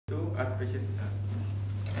ask patient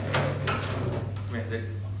method.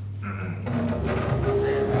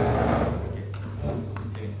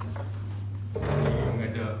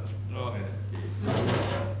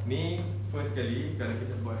 Ni first kali kalau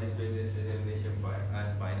kita buat examination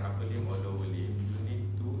spine, upper limb or lower limb, you need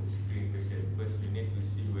to screen patient. First you need to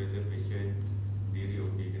see whether patient diri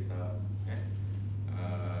okey ke tak.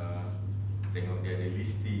 Tengok dia ada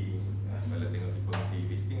listing. Kalau tengok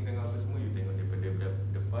deformity listing tengok apa semua, you tengok daripada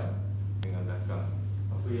depan dengan belakang.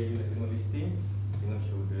 Apa yang you nak tengok listing, tengok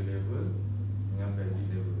shoulder level dengan pelvic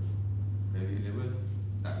level. Pelvic level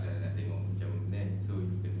tak nak tengok macam ni, so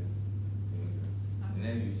you kena tengok. And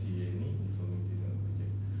then you see ni deformity tengok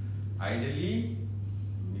macam. Ideally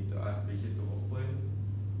you need to ask patient to open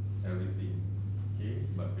everything.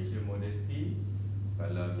 Okay, but patient modesty,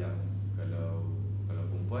 kalau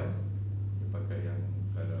perempuan dia pakai yang,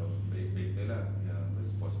 kalau better lah yang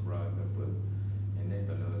sports bra ke apa. And then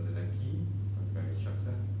kalau lelaki pakai shorts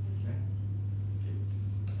lah. Okay.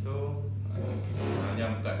 So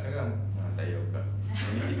yang buka sekarang, tak payah buka.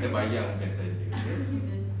 Ini kita bayangkan saja.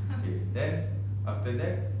 Okay. Then after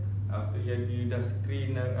that, after you dah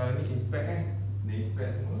screen ni inspect dia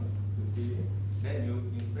inspect semua. Then you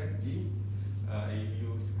inspect you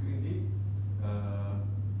screen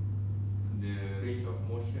the range of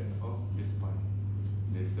motion of the spine,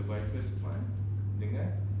 the cervical spine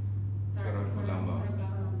dengan thoracic lumbar.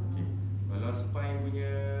 Okay. Kalau spine punya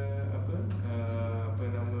apa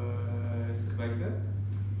nama cervical,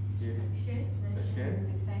 flexion,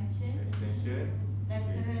 extension,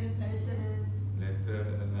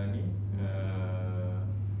 lateral ni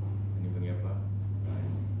panggil apa?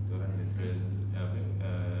 Itu orang lateral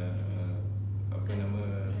apa nama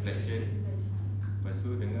flexion. Lepas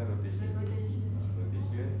tu dengan rotation.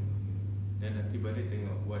 Dan nanti balik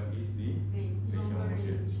tengok what is the range of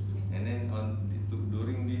motion. And then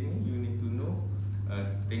during this ni you need to know,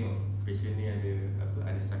 tengok patient ni ada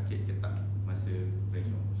sakit ke tak masa range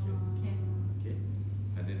of motion. Okay.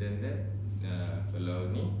 Other than that, kalau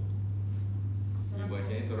ni you buat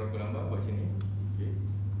macam ni, thoracic lumbar buat macam ni. Okay.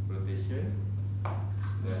 Rotation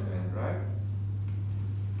left and right.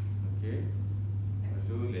 Okay. Lepas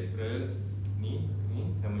tu lateral ni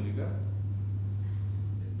sama juga.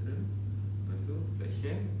 Lateral. Lepas tu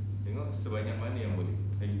flexion. Tengok sebanyak mana yang boleh.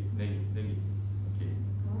 Lagi. Okay.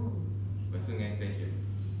 Lepas tu dengan extension.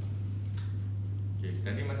 Okay.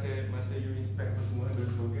 Tadi masa you inspect semua,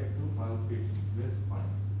 don't forget to palpate the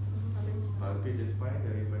spine. Palpate the spine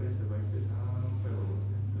daripada cervical sampai bawah.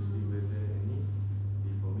 To see whether any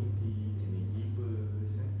deformity, any gibbous,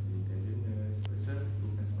 any tenderness. Pasal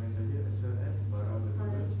bukan spine saja, as well as barang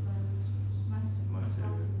betul-betul masa.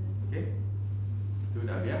 Okay. Tu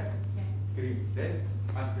dah biar. Screen. Then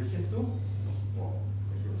ask patient to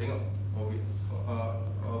tengok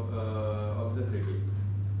observe lagi.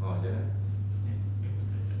 Jangan.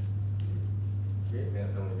 Okay, tengok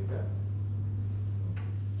sama juga.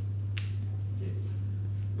 Okay.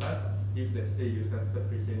 Plus, if let's say you suspect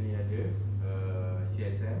patient ni ada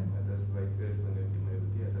CSM atau cervical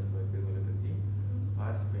spondylometry atau cervical myelopathy,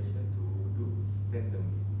 ask patient to do tandem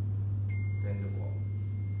walk.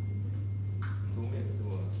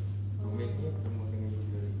 Roommate ni semua dengan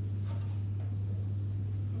jari.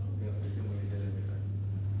 Tengok patient boleh jalan ke tak.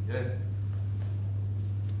 Jalan.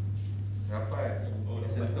 Rapat.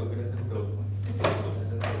 Kena sentuh.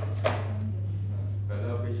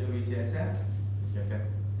 Kalau patient with CSM, silakan.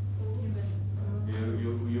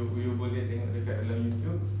 You boleh tengok dekat dalam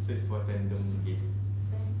YouTube, search for tandem gait.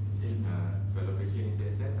 Kalau patient with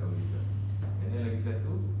CSM tak boleh juga. And then lagi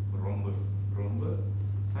satu, romber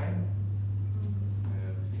sign.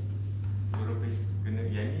 Suruh patient kena,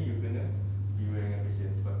 yang ni you kena beware dengan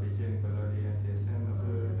patient. Sebab patient kalau dia yang CSM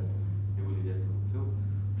dia boleh jatuh. So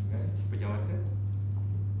dengan pejam mata,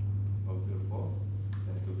 observe for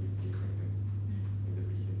 1 to 50 seconds with the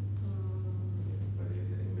patient. Pada dia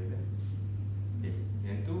tak imbalance. Okay.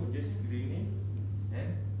 Yang tu just screening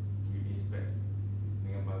and you inspect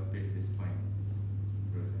dengan palpate the spine.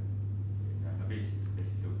 Terus habis dari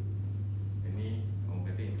situ. Ini orang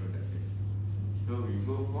kata introduction. So we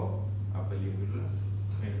go for upper limb dulu lah.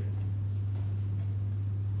 Okay.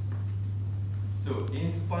 So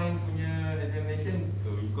in spine punya examination,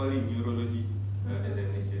 we call it neurology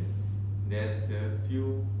examination. There's a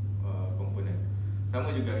few component.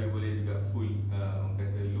 Sama juga you boleh juga full orang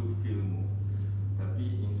kata look feel move.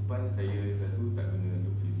 Tapi in spine saya selalu tak guna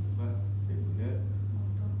look feel move. Saya guna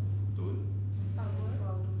tone,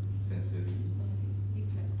 sensory,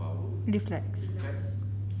 power, reflex,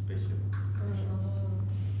 special.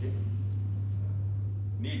 Okay.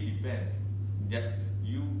 Ni depends. That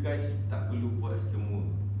you guys tak perlu buat semua.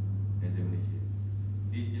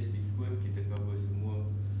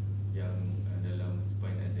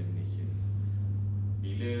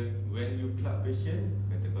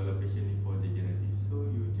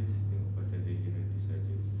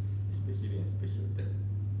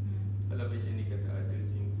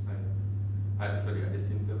 ada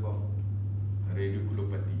symptom of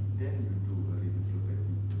radiculopathy, then you do a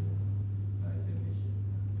radiculopathy examination.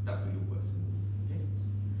 Tak perlu buat sendiri. Okay.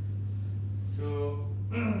 So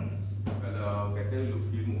kalau kata look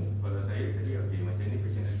ilmu, kalau saya tadi okey macam ni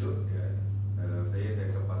patient adult ya. Kalau saya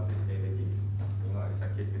akan panggil sekali lagi, tengok ada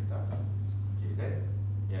sakit ke tak. Okey, dan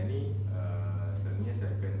yang ni selalunya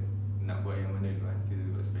saya akan nak buat yang mana dulu kan. Kita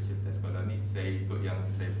buat special test. Kalau ni saya ikut yang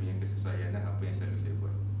saya punya kesesuaian lah, apa yang selalu saya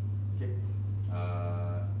buat. Okey.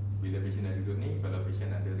 Bila patient ada duduk ni, kalau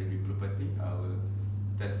patient ada radiculopathy, I will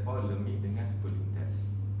test for Lermite dengan spelling test.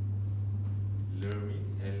 Lermite,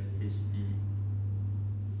 L-H-E-R-M-I-T-T-E,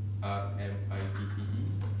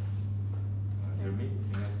 Lermite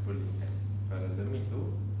dengan spelling test. Kalau Lermite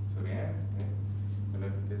tu, sorry kalau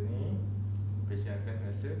kita ni, patient akan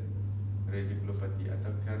rasa radiculopathy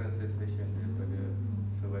atau current sensation daripada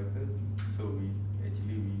cervical. So we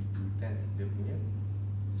tense dia punya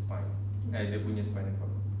spine, dia punya spinal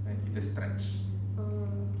cord. Kita stretch.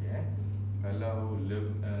 Okay, kalau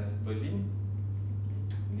spelling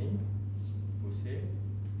ni pusing,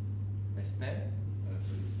 extend,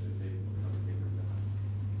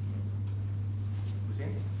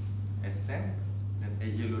 pusing, extend dan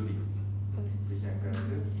axial loading. Patient akan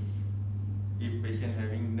rasa. If patient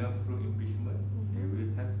having nerve root impingement, they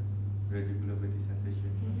will have radiculopathy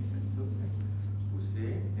sensation. So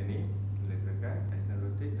pusing, ini letakkan, extend,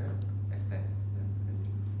 rotate dan extend.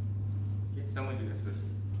 Okay, sama juga seterusnya.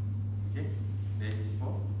 Okay, that is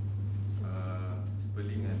for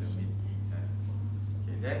spelling and Lermite.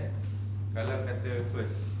 Okay, then kalau kata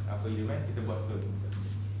first upper limb, kita buat tone.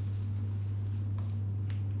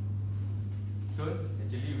 Tone,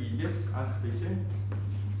 actually we just ask patient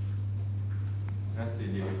rasa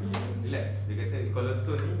dia punya relax. Dia kata kalau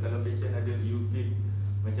tone ni, kalau patient ada you feel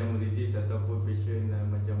macam resist ataupun patient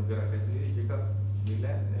macam gerakkan sendiri, cakap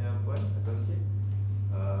relax puan atau cik,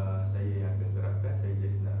 saya yang akan gerakkan, saya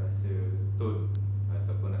just nak rasa tone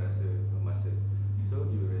ataupun nak rasa muscle. So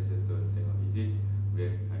you rasa tone, tengok is it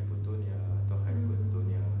very hypotonia atau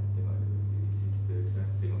hypertonia, tengok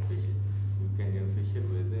resistance, tengok patient. You can get patient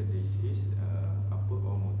whether this is upper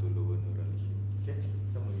or motor lower neural lesion. Okay,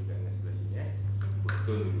 sama juga dengan sebelah sini buat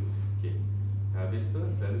tone dulu. Okay, habis tu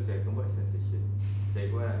selalu saya akan buat sensation. Saya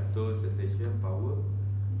buat tone, sensation, power,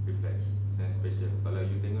 reflex dan special. Kalau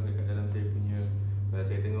you tengok dekat dalam saya punya, kalau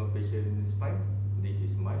saya tengok patient spine, this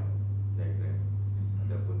is my diagram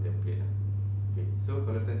ataupun template lah. Okay, so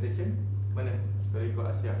kalau sensation mana? Kalau ikut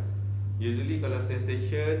Asia, usually kalau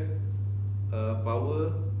sensation,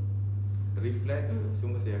 power, reflex,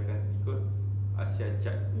 semua saya akan ikut Asia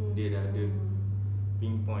chart. Dia dah ada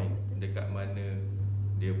pinpoint dekat mana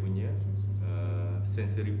dia punya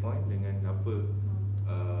sensory point dengan apa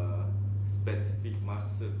specific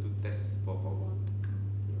muscle to test for power.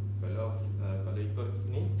 Kalau ikut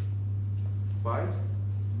ni 5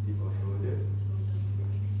 tip of shoulder,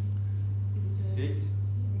 6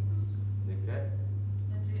 dekat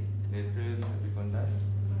lateral epicondyle,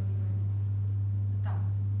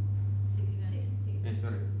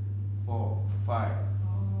 sorry, 4,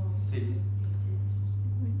 5, 6,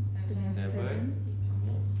 7, 8,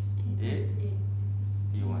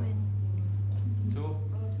 T1. So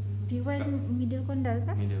T1 middle condyle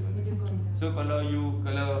kan? Middle condyle. Okay. So kalau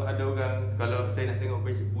ada orang, kalau saya nak tengok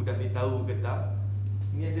budak ni tahu ke tak,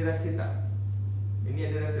 ini ada rasa tak? Ini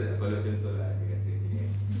ada rasa tak? Kalau contohlah dia rasa sini.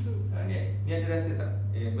 Ni ada rasa tak?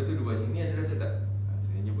 Betul dia buat sini. Ni ada rasa tak?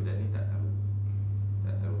 Sebenarnya budak ni tak tahu.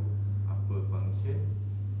 Tak tahu apa function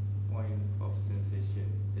point of sensation,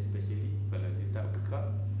 especially kalau dia tak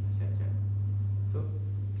buka saja. So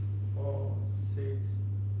 4, 6,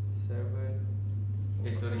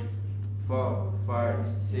 7, 4, 5,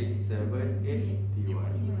 6, 7, 8,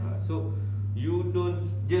 T1. So you don't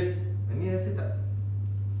just ni rasa tak?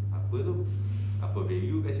 Apa tu? Apa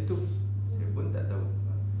value kat situ? Saya pun tak tahu.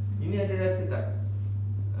 Ini ada rasa tak?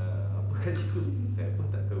 Apa kat situ? Saya pun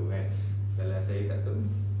tak tahu kan. Kalau saya tak tahu,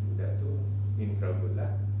 budak tu in trouble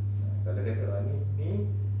lah. Kalau kata ni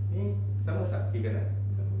sama tak kiri kanan?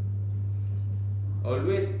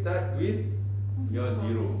 Always start with your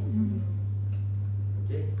zero.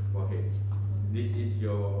 Okay, forehead. This is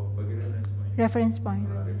your reference point.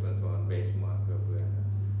 Reference point, benchmark ke apa.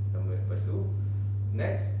 Sama. Lepas tu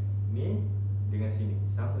next ni dengan sini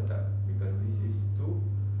sama tak? Because this is two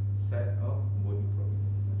set of body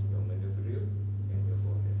prominence, your mandible and your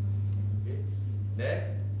forehead. Okay.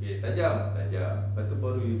 Then tajam. Lepas tu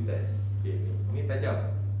baru you test. Okay, ni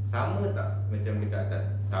tajam. Sama tak macam dekat atas?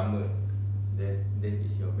 Sama. Then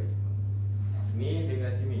is your benchmark. Ni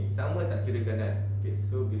dengan sini sama tak kiri kanan? Okay,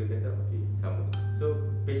 so bila kata okay, sama. So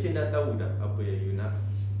patient dah tahu dah apa yang you nak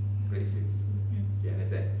periksa.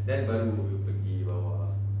 Dan baru you pergi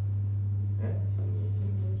bawah.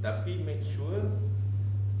 Sini. Tapi make sure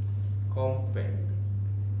compact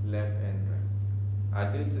left and right.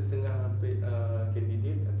 Ada setengah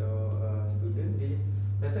candidate atau student dia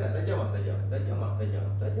rasa nak tajam.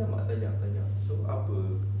 So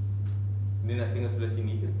apa? Dia nak tengok sebelah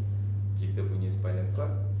sini ke? Kita punya spinal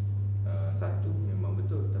cord satu memang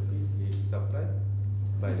betul, tapi dia supply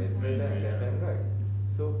bilateral dan left and right.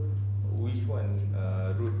 So which one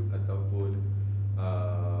root ataupun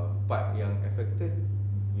part yang affected,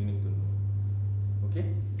 you need to know.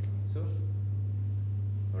 Okay? So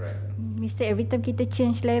alright. Mesti every time kita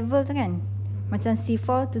change level tu kan, macam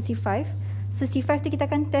C4 to C5. So C5 tu kita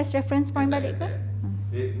akan test reference point balik ke?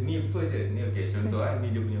 Ni first je. Ni okay. Contoh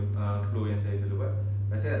ni dia punya flow yang saya selalu buat.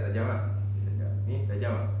 Rasa tak tajam tak? Ni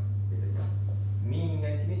tajam tak? Okay, tajam. Ni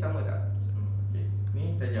dengan sini sama tak? Okay.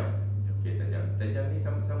 Ni tajam. Okay, tajam. Tajam ni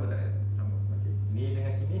sama tak? Sama. Okay. Ni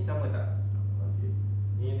dengan sini sama tak? Okay.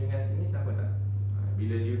 Ni dengan sini sama tak?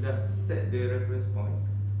 Bila you dah set the reference point,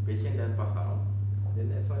 patient dah faham, the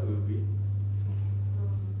next one will be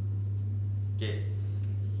okay.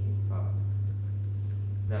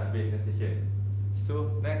 Dah habis sensation.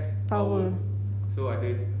 So next Power. So ada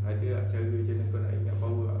cara macam mana kau nak ingat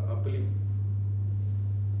power apa lagi?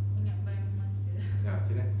 Ingat bahan masa. Macam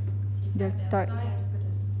mana? Deltoid.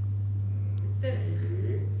 Okay.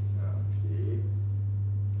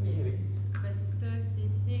 Ni lagi. Lepas tu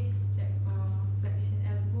C6 check for flexion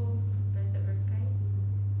elbow, tricep berkai.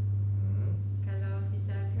 Kalau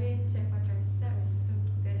C7 check for tricep, so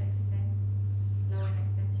kita extend lawan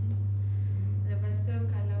extension. Lepas tu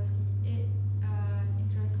kalau C8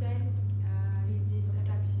 introcell resist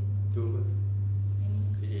adduction. Tu apa?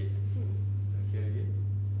 Ini C8. Okay lagi.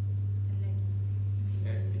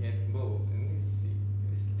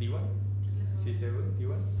 T1? C7,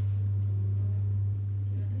 T1?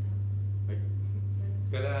 Baik.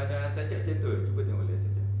 Kalau ada sajak macam tu, cuba tengok boleh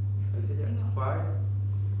sajak. Sajak 5,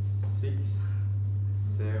 6, 7,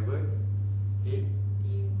 8,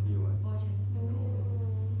 T1.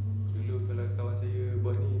 Dulu kalau kawan saya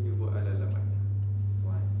buat ni, dia buat ala-alamat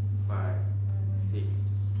 1, 5, 6,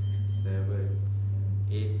 7,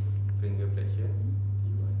 8 finger flexion,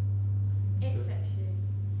 T1. 8 flexion.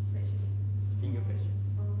 Finger flexion.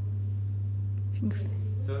 Finger.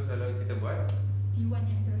 So kalau kita buat T1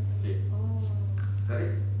 yang introcell. okay.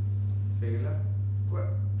 Tarik. Pegang. Kuat.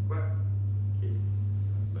 Okay.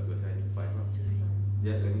 Bagus lah ni 5 lah.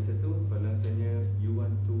 Sekejap lagi satu. Kalau misalnya you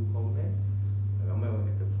want to comment, ramai orang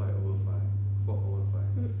kata 5/5,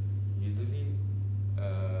 4/5. Usually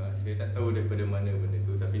saya tak tahu daripada mana benda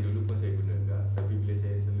tu, tapi dulu pun saya guna juga. Tapi bila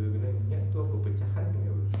saya selalu guna, ingat tu apa? Pecahan ke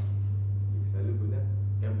apa? Selalu guna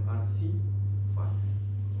MRC 5,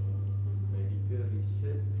 Medical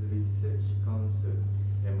Research Council.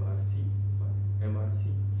 MRC 5, MRC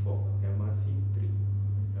 4, MRC 3,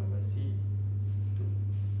 MRC 2,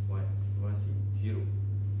 1, MRC 0.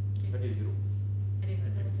 Ada 0? Ada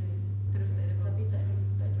terus tak ada.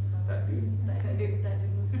 Tapi tak ada.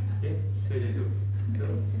 Okay, so macam tu. So,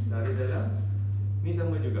 tarik dalam. Ni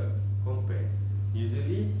sama juga, compare.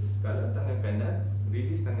 Usually, kalau tangan kanan,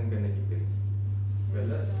 resist tangan kanan kita.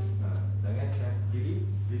 Kalau tangan kiri,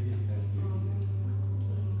 resist tangan kiri.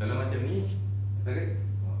 Kalau macam ni, tarik.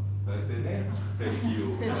 Kalau tengah,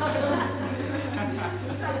 tercium.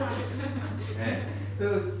 So,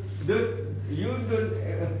 you don't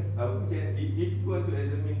if you want to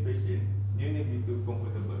examine patient, you need to be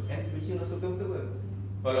comfortable and patient also comfortable.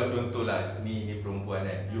 Kalau contohlah ni perempuan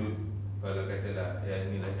kan, you kalau katalah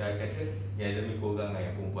yang ni lelaki, kata yang examine korang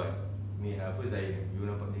yang perempuan ni apa Zain, you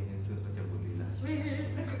nampak dia handsome macam boleh lah.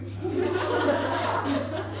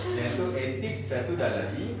 Yang tu etik, satu dah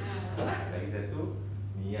lari satu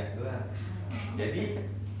niat tu lah. Jadi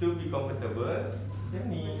to be comfortable macam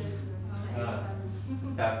ni.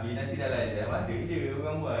 Tapi nanti dah lain ada je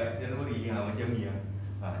orang buat Januari macam ni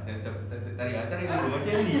saya tarik dulu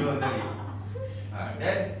macam ni orang tarik.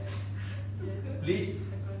 Dan please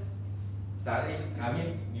tarik, I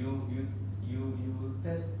mean you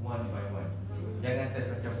test one by one. Jangan test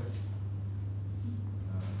macam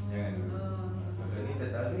jangan dulu. Kalau ni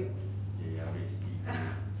tertarik, habis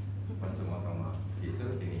masuk mahkamah. Okay, so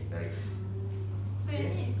macam ni tarik. So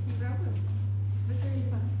yang ni si berapa? Betul ni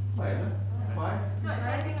Pak? 5 lah. 5. Sebab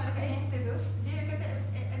saya tengok dekat yang tu, dia kata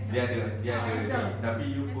Dia ada ni. Tapi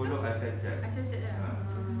you follow asal chat. Asal chat lah.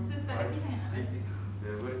 So tak ada sangat. 6,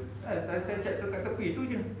 7. Asal chat tu kat tepi tu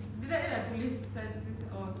je. Dia tak ada tulis satu.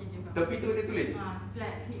 Oh okey je Pak. Tepi tu dia tulis.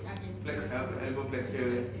 Flat hip okey. Flex, elbow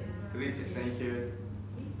flexion, wrist extension,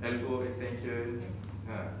 elbow extension,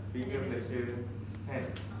 finger flexion, hand.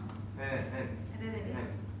 Ada.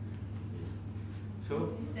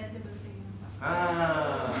 So Kita ada betul yang nampak.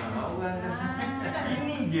 awal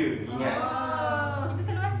ini je ingat. Kita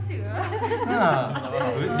selalu baca.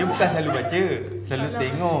 Dia bukan selalu baca, selalu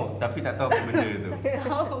tengok tapi tak tahu apa benda tu.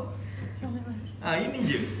 Ini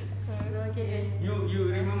je. Okay. You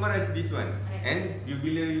memorize this one. And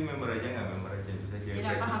bila you memorize, jangan memorize macam tu saja. Dia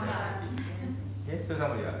dah faham lah. Okay, so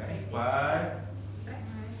sama juga kan. 5.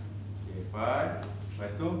 Okay, 5.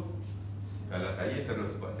 Lepas tu kalau saya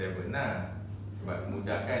terus buat 7 lah. Sebab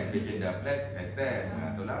mudah kan, patient dah flat, extend.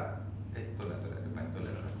 Tolak. Tolak depan,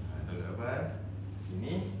 tolak depan.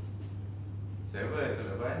 Ini 7,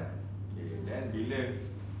 tolak depan. Okay, dan bila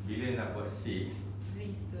nak buat 6,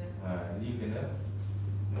 Wrist tu. ni kena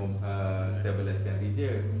stabilizekan wrist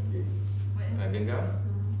dia. Okay. Genggam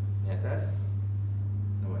ni atas.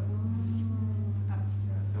 Nampak?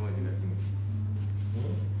 Sama juga sini. Ni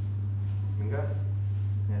genggam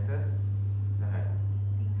ni atas. Tahan.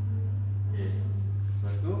 Okay.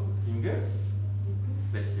 Lepas tu finger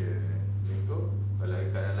flexion. Bengkok. Kalau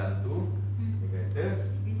kat dalam tu dia kata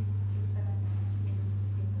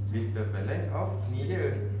distal phalanx of ni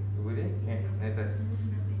je. Cuba dia ni atas.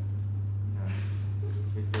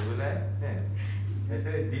 Distal phalanx kan.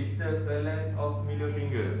 Kata distal phalanx of middle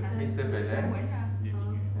finger. Distal phalanx.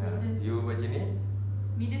 You buat macam ni.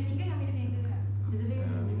 Middle finger dengan middle finger tak? Middle finger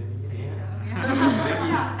ni.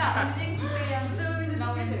 Tak, maksudnya kita yang betul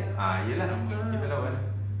lawan dia. Yelah kita lawan.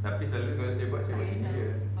 Tapi selalu kalau saya buat sini je.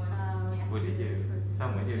 Boleh je.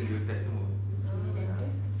 Sama je, dia touch semua.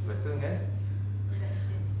 Lepas tu kan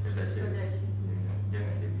production.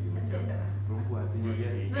 Jangan jadi macam perempuan tu je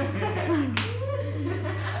kan.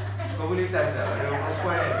 Kau boleh touch tak? Ada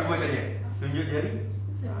perempuan kan, cuba tanya. Tunjuk jari.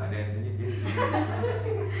 Ada yang tunjuk jari.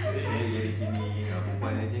 Jari sini,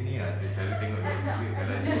 perempuan yang sini. Selalu tengok dia.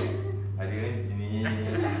 Kalau ada yang di sini.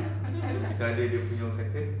 Kita ada dia punya orang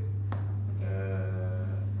kata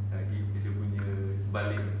dia punya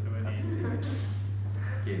sebalik.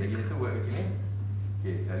 Okay, lagi satu buat macam ni.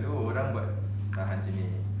 Okay, selalu orang buat tahan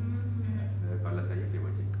sini. Kalau saya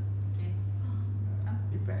buat macam ni.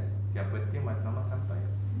 Depends. Yang penting matlamat sampai.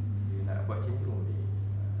 Dia nak buat macam tu boleh.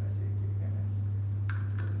 Rasa kira kan.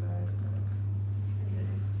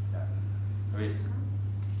 Habis.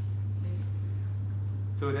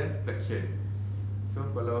 So then flexion. So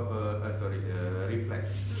kalau reflex.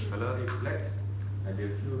 Kalau reflex,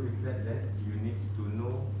 ada few reflex that you need to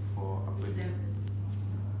know for apa dia.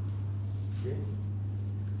 Okay.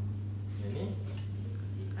 Yang ni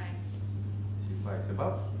C5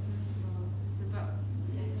 sebab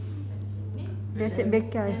ni Basic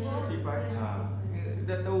bekel. C5.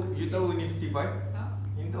 Dah tahu, you tahu ni C5?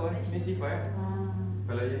 You tahu kan? Ni C5 kan?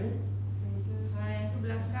 Kalau yang ni? Aku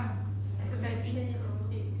belakang. Aku tadi 6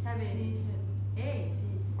 5 6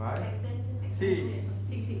 6.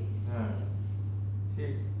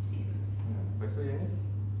 Lepas tu yang ni?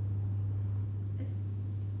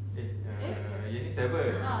 Yang ni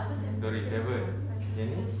 7. Sorry 7. Yang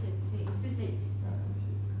ni?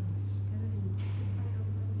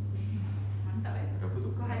 Mantap Berapa tu?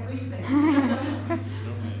 Kau hyper-reflex.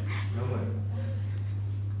 Normal.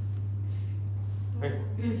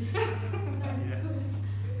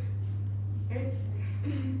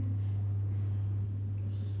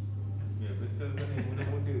 Ya betul kan ni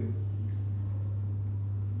muda-muda.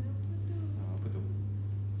 Apa tu?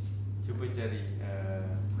 Cuba cari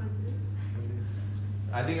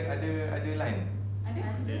ada line. Ada?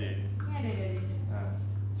 Ni ada.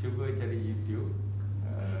 Cuba cari YouTube.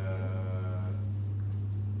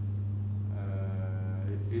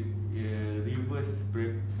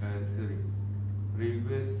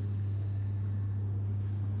 Reverse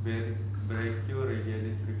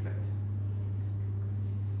brachioradialis reflex.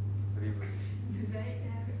 Reverse.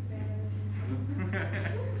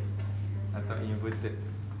 Atau inverted.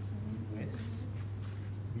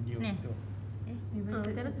 Video Ni. tu.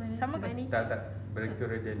 Sama ke? Tak.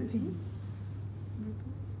 Brachioradialis.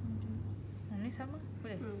 Ni sama?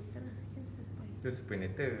 Boleh? Itu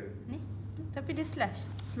supinator. Ni? Tapi dia slash.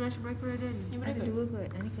 Slash brachioradialis. Ni Ada berapa? dua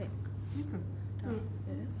kot. Ni kot. Ni ke?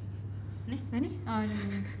 Ni? Ni? Ni.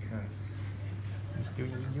 Mesti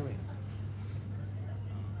punya video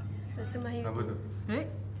Apa tu?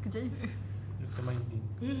 Kejap je. Dr. Mahyudin.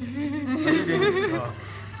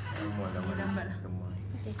 Lama Lambat lah.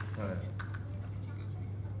 Okay.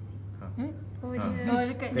 Oh Ha. dia. Oh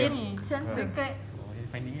dekat dia ni. Cantik. Dekat. Oh, dia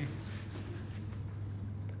finding dia.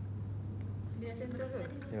 Dia sentuh ke?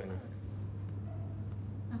 Tengok ni.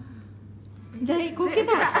 Jari kuki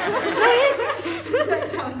tak?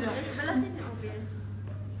 Sebelah ni obvious.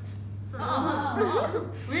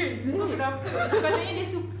 Weh, kau kenapa? Sepatutnya dia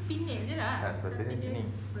supinate je lah. Sepatutnya macam ni.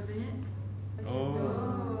 Patutnya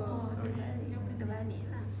Oh, sorry. Terbalik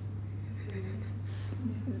lah.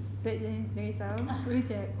 Cek jangan risau. Boleh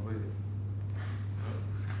cek. Apa tu?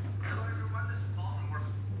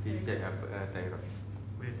 Nanti check apa thyroid.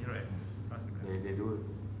 Boleh thyroid. Fast because. Dia dua.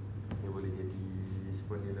 Dia boleh jadi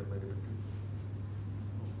spondylar pada betul.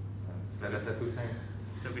 Salah satu sign.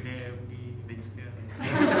 So kena pergi register.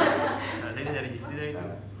 Tadi dah register dah itu.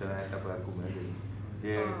 Salah tak apa aku pun ada.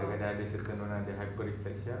 Dia kadang-kadang ada certain orang ada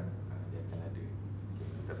hyperreflexia, dia akan ada. Okay.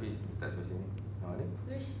 Tapi tak sebab sini. Ni.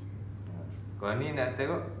 Kalau ni nak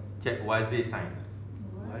tengok check Wazir sign.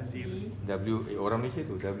 Wazir. Orang Malaysia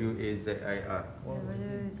tu W-A-Z-I-R.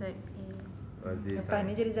 Z-A. Wazir Lepas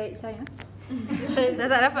ni sign. jadi Zaid sign. Dah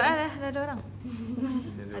tak dapat lah, dah ada orang.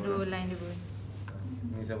 Dia ada Aduh, orang. line dia pun.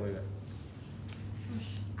 Ni sama juga.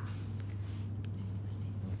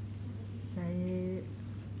 Saya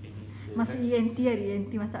masuk ENT hari,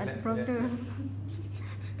 ENT masalah problem.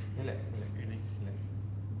 Relax.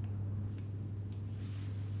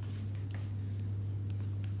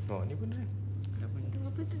 Oh, ni pun dah. Kenapa ni?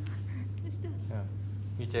 Apa tu? Mesti.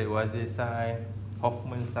 You cari Wazir sign,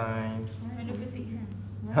 Hoffman sign. Ada petik kan?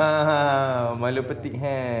 Malu petik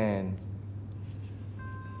hand.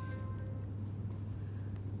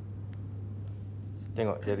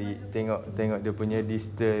 Tengok jari, tengok dia punya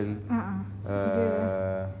distal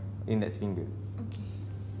index finger. Okey.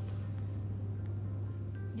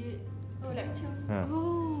 Dia lecture.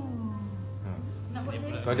 Oh. Nak buat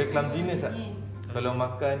saya. Kalau dia clumsiness tak? Kalau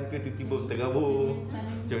makan ke tiba-tiba tergabung,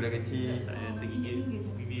 macam dah kecil, Tak ada tergigit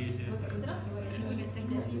pipi je.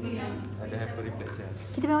 ada hyperreflexia.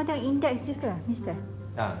 Kita memang tengok index je ke, Mister?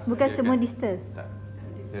 Bukan dia semua kan- distal. Tak.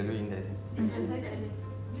 Selalu index je.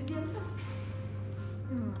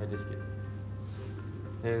 Ada sikit.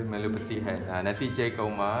 Dia malu petik hand. Nanti cari kat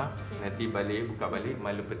rumah, nanti balik, buka balik,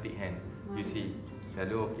 malu petik hand. You see.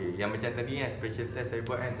 Lalu okey. Yang macam tadi yang special test saya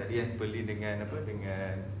buat kan, tadi yang spelling dengan apa,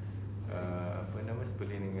 dengan apa nama,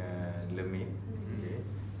 spelling dengan lemin. Okey.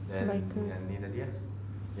 Dan Cervical. yang ni tadi lah.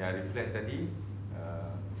 Yang reflex tadi,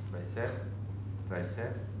 bicep,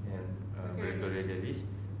 tricep and brachioradialis.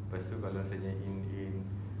 Lepas tu kalau misalnya in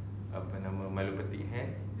apa nama, malu petik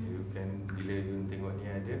hand, you can, bila you tengok ni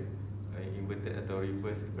ada inverted atau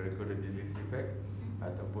reverse brachioradialis effect,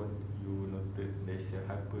 ataupun you noted there's a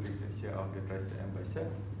hyperreflexia of the tricep and bicep,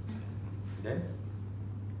 then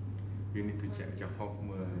you need to check macam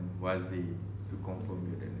Hoffman, Wazir to confirm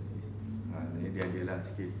your diagnosis. Dia ada lah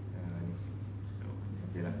sikit ni. So,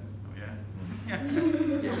 Okay lah. oh ya.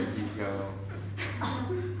 Sikit lagi kau.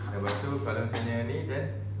 Lepas tu kalau misalnya ni,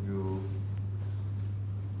 then you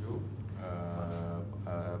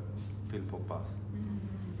feel for pulse.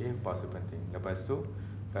 Okay, pulse tu penting. Lepas tu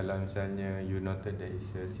kalau misalnya you noted there is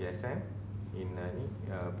a CSM in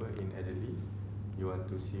in elderly, you want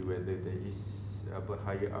to see whether there is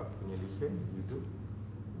higher up punya lesion, you do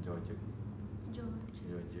Georgia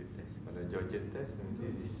test. Kalau Georgia test,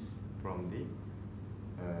 nanti is from the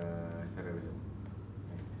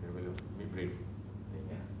cerebellum, midbrain.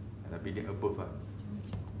 Tapi dia above lah,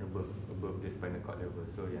 above the spinal cord level.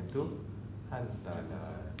 So yang tu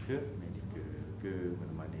hantarlah ke medical, ke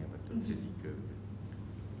mana-mana yang betul, surgical.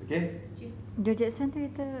 Okay? Joe Jackson tu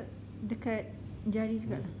kita dekat jari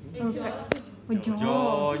juga. Jaw.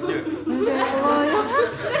 Georgia.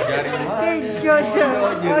 Jari mana? Okay, Georgia.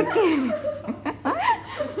 Okay.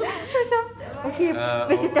 Macam okay,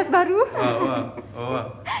 special test baru.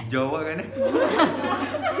 Wah. Jawa kan eh?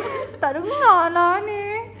 Tak dengar lah ni.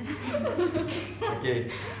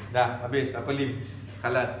 Okay. Dah habis. Apa lim?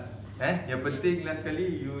 Khalas. Yang penting last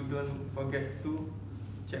kali, you don't forget to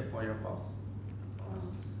check for your pulse.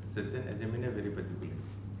 Certain examiner very particular.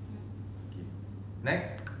 Okay.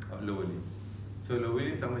 Next, lower limb. So lower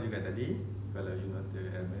limb sama juga tadi. Kalau you not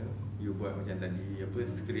you buat macam tadi, apa,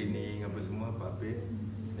 screening apa semua, apa-apa.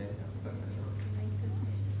 Then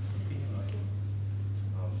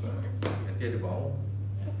nanti ada bau.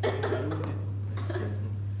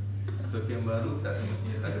 So yang baru tak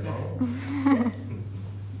semestinya tak ada bau.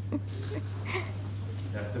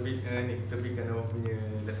 Dah terbitkan awak punya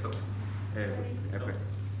laptop. iPad.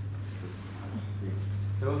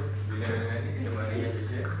 So bila ni kita baring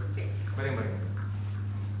saja. Baring.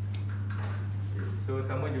 So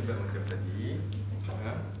sama juga macam tadi.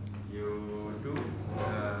 You do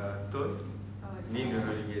tone. Ni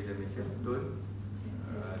neurology examination, tone,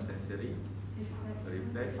 sensory,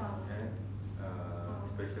 reflex and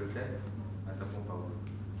special test ataupun power.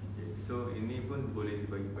 Okay. So ini pun boleh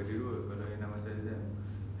dibagi pada dua. Kalau yang nama saya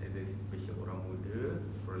ada patient orang muda,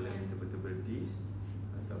 problem vertebral disc,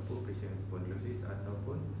 ataupun patient spondylosis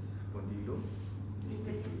ataupun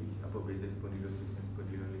spondylolisthesis. Apa beza spondylosis dan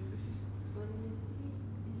spondylolisthesis?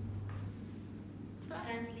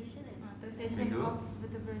 Translation Translation Itu. of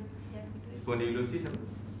vertebral. Ya, betul. Spondylosis apa?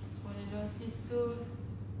 Spondylosis tu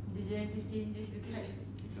degenerative changes dekat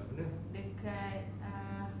Dekat mana? dekat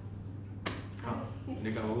Ha?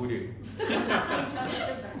 Dekat bahu dia?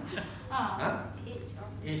 Ha?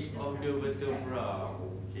 Edge of the vertebra.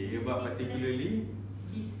 Okay, but particularly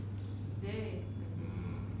This there.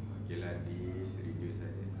 okay lah, this reduce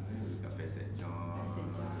saja. Dekat facet joint. Facet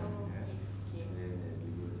joint. Oh, Ya. okay. Then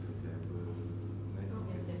liver vertebra. And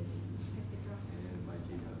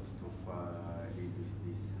margin of stopha reduce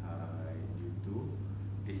this height due to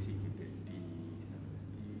desiccated disc.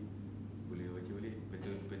 Nanti boleh baca balik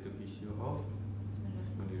pathophysiology of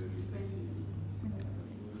spondylosis.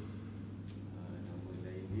 Nama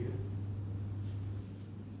lain dia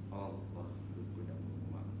Allah, lupa nama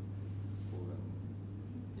mak orang.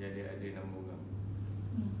 Ya, dia ada nama orang.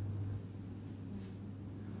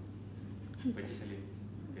 Baca salin.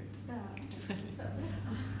 Okay.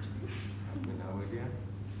 Apa nama dia?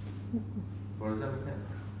 Forza bukan?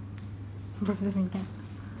 Berseminyak.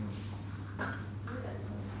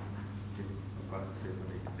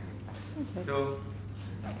 So,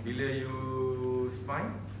 bila you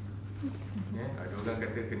spine, ada orang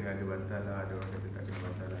kata kena ada bantal lah, ada orang kata tak ada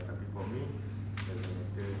bantal lah. Tapi for me, doesn't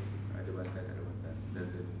matter ada bantal tak ada bantal,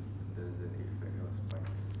 doesn't affect your spine.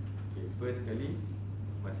 Okay, first kali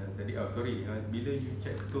masa tadi, bila you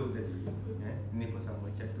check tone tadi, ni pun sama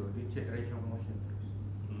check tone, you check range of motion terus.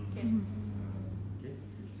 Okay,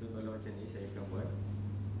 so kalau macam ni saya akan buat.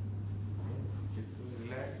 Okay, so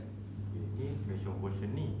relax. Okay, ni range of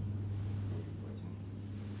motion ni. Okay, buat macam ni.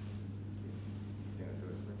 Okay, tengok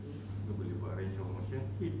terus. Lepas tu, you boleh buat range of motion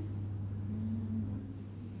hip.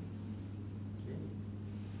 Okay,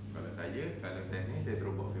 kalau test ni saya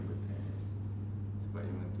terus buat Faber test. Sebab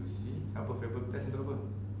you want to see apa Faber test tu apa?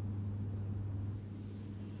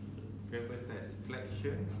 Faber test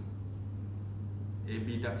flexion,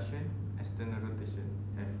 abduction, external rotation,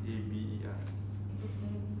 FABER.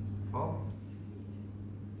 For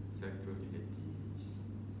sacroiliacs.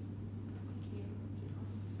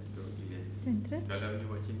 Sacroiliacs. Central. Kalau you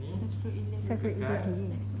buat macam ni, Sacroiliac.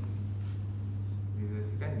 you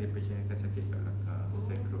rasakan dia patient akan sakit kat belakang.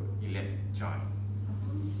 Sacroiliac joint.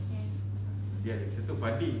 Dia ada satu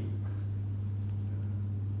padi.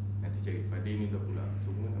 Nanti cari padi ni dah pula.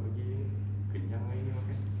 Semua nak bagi kenyang hari ni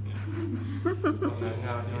makan.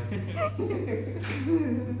 Ngangau je masih.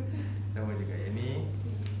 Sama juga yang ni.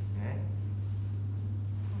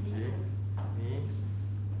 Okay. Ni.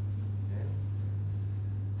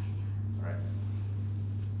 Alright.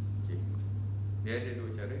 Okay. Dia ada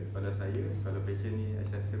dua cara. Kalau patient ni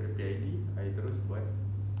assessor PID, I terus buat.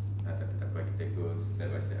 Tak apa, kita go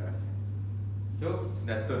step by step lah. So,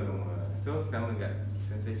 dah tone normal. So, sama juga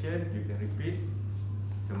sensation, you can repeat.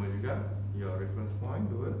 Sama juga your reference point,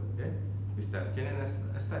 dua. Then, you start. Macam mana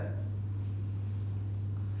nak start?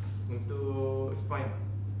 Untuk spine,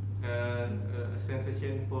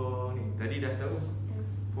 sensation for ni, tadi dah tahu.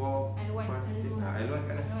 For L1 L1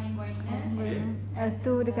 kat mana? Okay. L2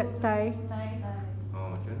 dekat thigh.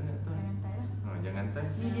 Oh, macam mana nak tahu? Jangan tie lah. Jangan tie.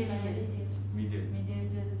 Medial. Medial.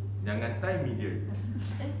 Jangan tie medial.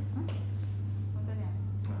 Betul tak?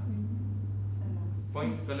 Salah.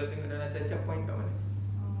 Point, kalau tengok dalam secap, point kat mana?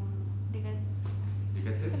 Dekat Dia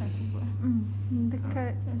kata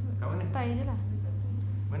Dekat kat mana? tie je lah.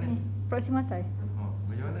 Mana? ni, proximal thigh. Oh,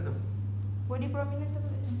 macam mana tu? Body prominence apa?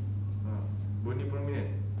 Body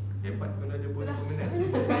prominence. Hebat kalau ada body prominence.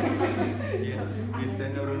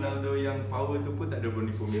 Cristiano Ronaldo yang power tu pun tak ada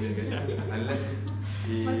body prominence kan? Unless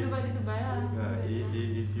Batu-batu tebal lah.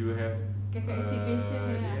 if you have Kakak exhibition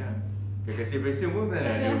lah. Kakak exhibition pun tak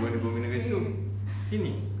ada body prominence kat situ.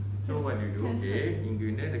 Sini. So what do you do? Okay,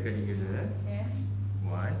 inguinal dekat inguinal. Okay.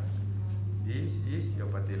 One. This is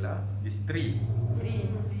your patella. This three.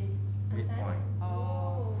 Midpoint.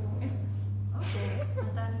 Oh. Okay.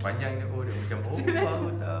 Panjang dia, dia macam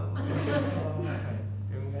baru tahu.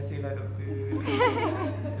 Terima kasihlah doktor.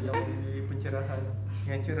 Telah beri pencerahan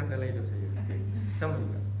yang cerah dalam hidup saya. Okay. Sama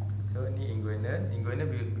juga. So ni inguinal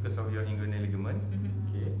because of your inguinal ligament.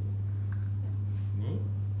 Okay. Ni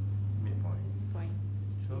midpoint.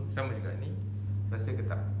 So sama juga ni rasa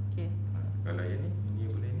ketak. Okay. Kalau yang ni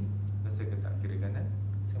boleh ni rasa ketak kiri kanan.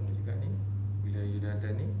 Sama juga ni. Bila you dah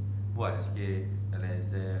ada ni, buat sikit dalam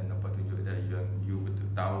exam, nampak tunjuk dah you betul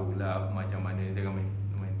tahulah macam mana dia main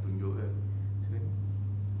tunjuk ke. So ni.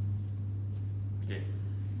 Okay.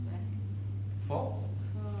 4.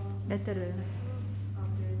 Lateral.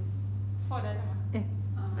 Oh, dah lah.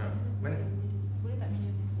 Mana? Boleh tak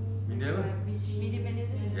medial? Medial apa? Medial.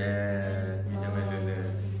 Yes, medial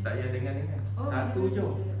malleolus. Tak payah dengar ni.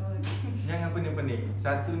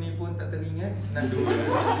 Satu ni pun tak teringat, nak dua.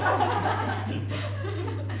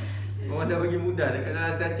 Orang dah bagi mudah dekat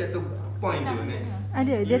dalam Syafiz tu point tu ni.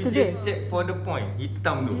 Ada, dia You tu just dia. check for the point,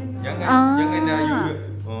 hitam tu. Jangan dah you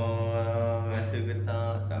rasa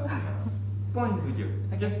getak tak apa. Point tu je.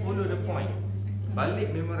 Just follow the point. Balik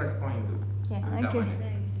memorize point tu. Okay. Tak Okay.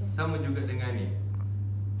 mana. Sama juga dengan ni.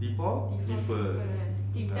 T4, nipple.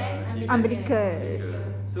 T10, Umbilical.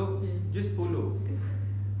 So just follow.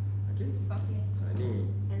 Okay.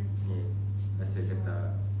 Ni rasa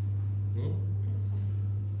getak. Ni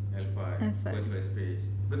L5 L5. first space.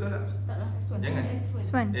 Betul tak? Tak lah, S1. Jangan.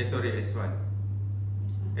 S1. Sorry S1.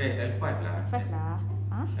 L5 lah. 5 lah.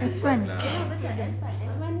 Ha? S1 S1. lah. Betul kan?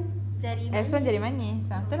 S1 jari S1 jadi manis.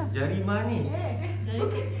 Betul lah. Jari manis.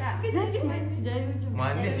 Jari tak. Jari ujung.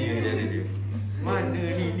 Manis ni jari dia. Mana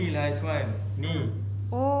ni? Ni lah S1. Ni.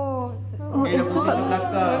 Oh, Dah pusat ke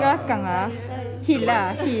belakang. Belakang lah. Heel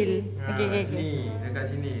lah, heel. Okay. Ni dekat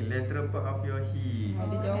sini lateral part of your heel.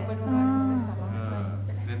 Ada jawapan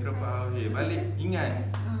Lateral part of your heel. Balik ingat.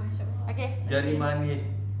 Okay. Jari manis.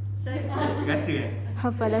 Rasa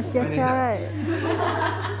Hafalah Syafiz.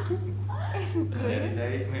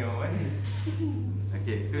 Jari memang manis.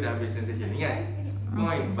 Okay, tu dah habis sensation. Ingat.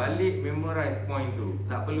 Point. Balik memorize point tu.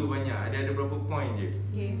 Tak perlu banyak. Ada berapa point je.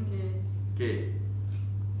 Okay.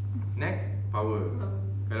 Next, power.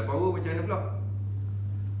 Kalau power macam mana pula?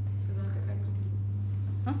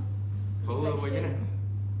 Power macam mana?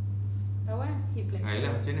 Kawan, hip flexion.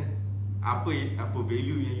 Yalah macam mana? Apa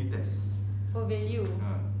value yang you test? Oh, value.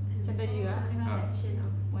 Macam tadi juga.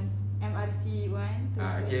 MRC 1, 2,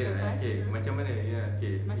 Okay. Macam mana? Ya,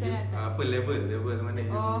 okay. Macam mana test? Apa level mana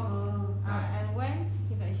you? L1,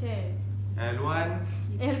 hip flexion. L1,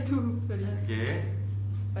 L2, sorry. okay.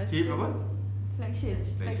 Lepas Hip tu, apa? Flexion.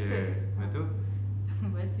 Flexion. Lepas tu?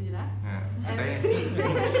 Baca je lah. Tanya.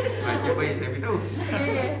 Baca baik saya beritahu.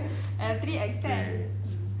 Okay. L3, extend.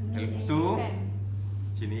 L2,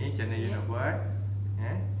 sini macam mana you nak buat?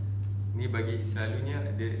 Ni bagi selalunya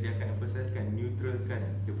dia akan emphasizekan neutralkan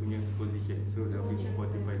dia punya position. So dah bagi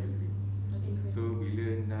 45 degree. So bila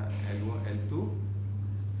nak L1, L2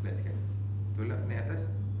 flexkan. Tolak naik atas.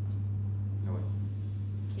 Lawan.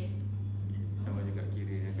 Okay. Sama juga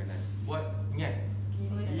kiri dan kanan. Buat ingat.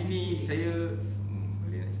 Kiri. Ini saya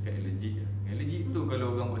boleh nak cakap allergic lah. Allergic tu kalau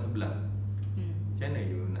orang buat sebelah. Macam mana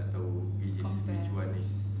you nak tahu which one is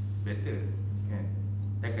better kan?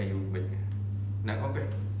 Takkan you nak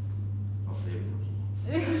compare. Okay.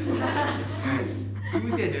 You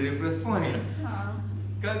mesti ada reference point.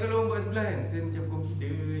 Kalau orang buat sebelah kan, saya macam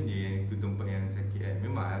confident je yang itu tempat yang sakit kan.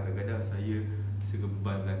 Memang kadang-kadang saya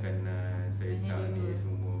sekebat belah kanan, saya tak ni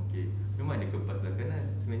semua okey. Memang dia kebat belah kanan.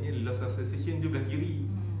 Sebenarnya loss of sensation dia belah kiri.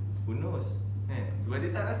 Who knows? Sebab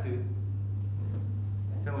dia tak rasa.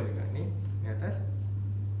 Sama juga ni atas.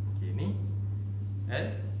 Okey ni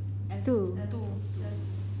L2.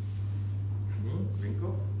 Ni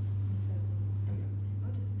bengkok.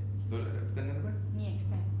 Tolak kanan apa? Ni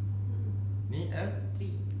extend. Ni L3. 3.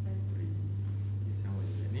 Okay, sama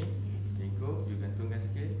juga ni. Bengkok, you gantungkan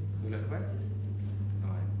sikit. Tolak depan.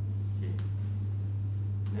 Okay.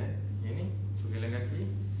 Yang ni pegangan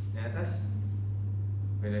kaki. Ni atas.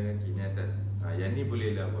 Pegangan kaki ni atas. Yang ni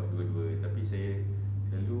boleh lah buat dua-dua. Tapi saya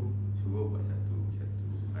selalu suruh buat satu.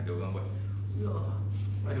 Ada orang buat ya.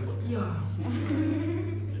 Ada buat ya.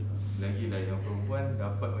 Lagilah yang perempuan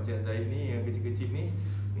dapat macam saya ni, yang kecil-kecil ni,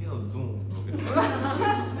 ya zoom.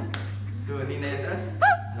 So ni naik atas.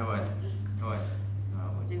 Lawan.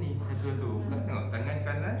 Macam ni satu-satu. Tengok tangan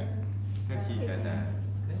kanan, kaki kanan,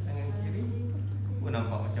 tangan kiri. Pun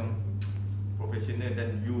nampak macam profesional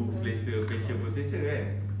dan you selesa facial processor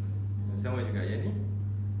kan. Sama juga yang ni.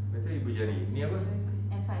 Betul ibu jari. Ni apa?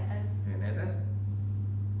 L5. Naik atas.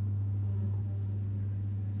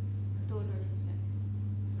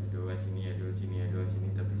 Ada orang sini, ada orang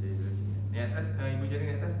sini, tapi saya duduk sini. Ni atas, ibu jari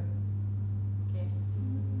ni atas. Okay.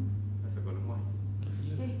 Rasa kau lemah.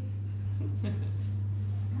 Okay.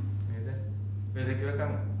 Ni atas. Biar sakit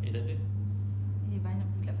belakang. Tak ada. Banyak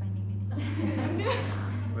pula finding ni.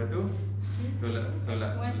 Lepas tu tolak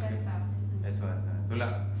S1 datang. S1.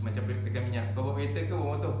 Tolak macam tekan minyak. Kau bawa kereta ke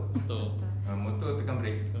bawa motor? Betul. Motor tekan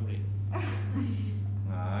brake. Break.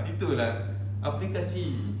 Itulah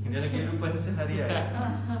aplikasi dalam kehidupan seharian.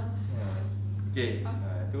 Okay,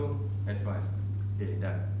 tu S1. Okay,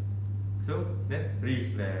 dah. So, then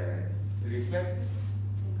reflex. Relax.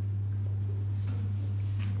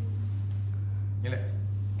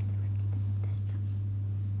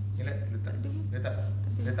 Letak.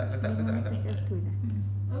 Angkat. Satu dah.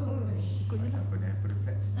 Apa ni?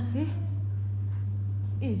 Reflex.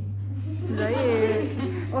 Zahid.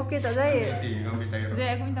 Okey tak Zahid? Nanti ambil thyroid. Zai,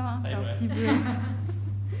 aku minta maaf tau. Thyroid. Tiba.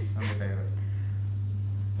 Ambil thyroid.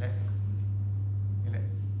 Relax. Relax.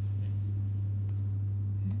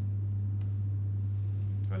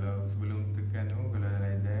 Kalau sebelum tekan tu, kalau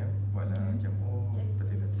dalam exam, buatlah macam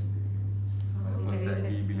patella tendon. Walaupun Okay, sekali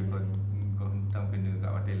relax. bila kau hentam kena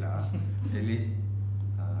kat patella, at least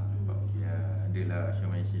okay lah, adalah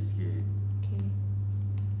showmanship sikit. Okey.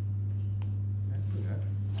 Apa lah?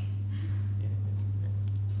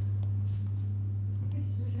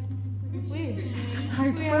 Weh.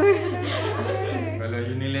 Hyper. Kalau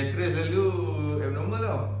unilateral selalu abnormal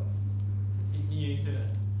tau. Ini je.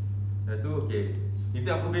 Dah tu okey. Itu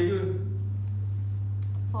apa value?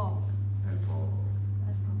 4. Alpha.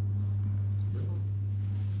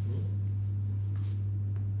 Ni.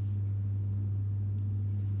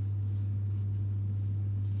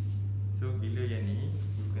 So bila yang ni,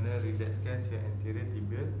 you kena relaxkan your anterior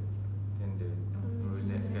tibial tendon.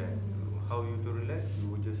 Relaxkan. How you to relax?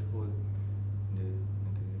 You just hold the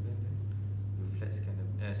anterior tendon. You flexkan.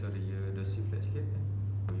 You dorsiflex sikit.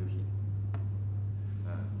 Or you hit.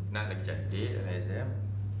 Nak lagi cantik dalam exam.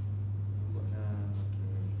 Buatlah.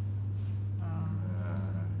 Okay.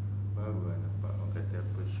 Baru lah nampak orang kata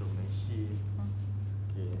apa showmanship.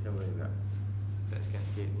 Okay, sama juga. Flexkan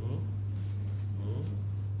sikit ni. Ni.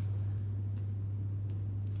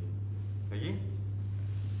 Okay. Lagi?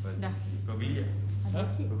 Dah. Kau geli tak? Ada Ha?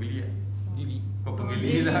 sikit. Kau geli tak? Gili. Kau pun Geli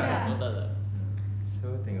geli tak? lah. Oh, tak tak. So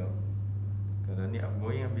tengok. Kalau ni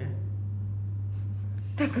outgoing ambil eh.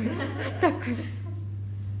 Takut.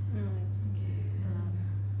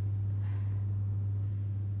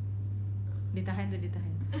 Dia tahan tu, dia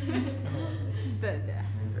tahan. Tak, tak.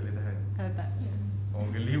 Ni tak boleh tahan. Kalau tak.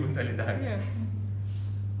 Orang geli pun tak boleh tahan. Ya.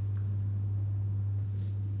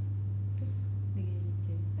 Dia gini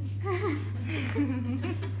je.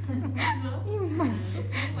 Iman.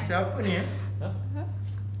 Macam apa ni eh? Ha?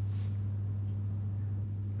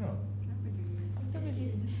 Oh.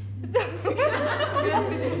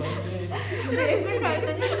 Dia cakap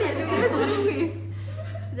tanya ni ada wave.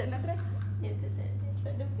 Sekejap nak try. Ya,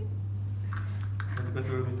 tak ada wave. Nanti kau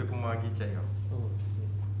suruh Mr. Kumar pergi check kau. Oh.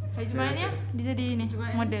 Hari Jumaat ni dia jadi ni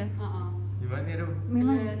model. Di mana tu?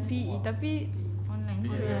 Memang PE tapi online.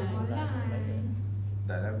 PE. Online.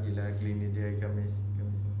 Tak lah, pergilah klinik dia Khamis.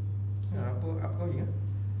 Apa kau ingat?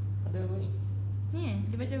 Ada apa ni? Ni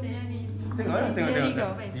dia baca buku. Tengoklah, Dia tengok.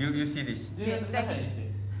 kau. You see this. Dia tak tahan mesti.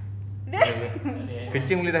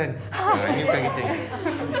 Kencing boleh tahan. Ini bukan kencing.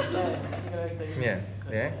 Ni ya.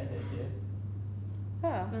 Ni eh.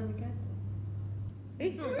 Ha.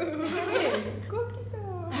 Eh. Kau kita.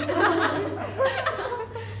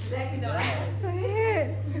 Zahid.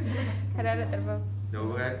 Harap-harap tak apa. Dah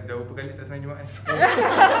berapa kali tak sembahyang Jumaat?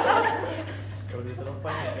 Kalau dia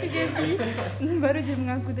terlepas Baru je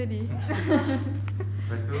mengaku tadi.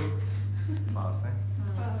 Lepas tu pause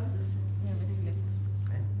Ya, betul.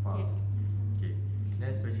 pause. Okay.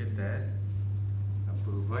 Then special test. Apa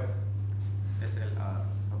buat? SLR.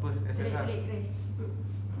 Apa SLR?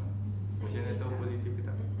 Macam mana tahu positif ke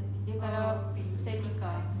tak? Dia kalau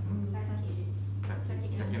sciatica Sakit.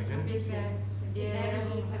 Sakit macam mana? Dia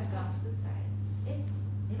rasa pegang.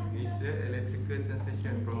 It's a electrical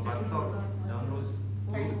sensation from buttock downwards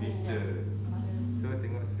to distal. So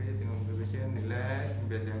tengok straight, tengok position, relax,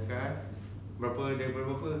 biasakan. Berapa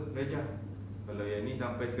belajar? Kalau yang ni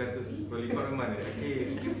sampai 100, kalau lipat ke mana?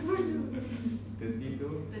 Okay. 30 tu 30 to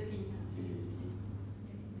 60.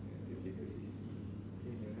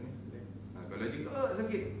 Kalau juga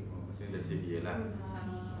sakit, maksudnya dah sedia lah.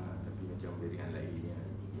 Tapi macam berikan lainnya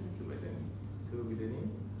sebab dah ni. So bila ni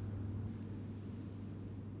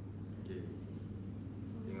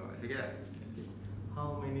tengok sikit tak? Okay.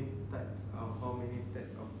 How many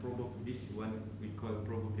tests of this one we call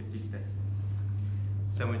provocative test.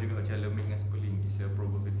 Sama juga macam learning dengan schooling, is a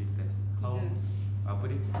provocative test. How? Apa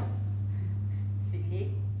dia? Straight leg.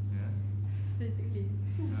 Ya. Straight leg.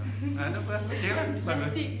 Apa? Okey lah.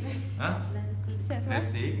 Bagus. Ha?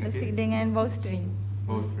 Lasik. Lasik dengan bowstring.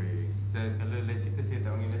 Bowstring. Kalau lasik tu saya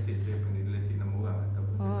tak panggil lasik, saya panggil lasik nama orang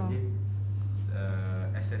ataupun saya panggil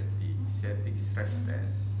SST, Sciatic Stretch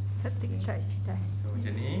Test. Static stretch test. So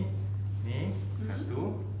macam ni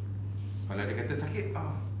satu. Kalau dia kata sakit,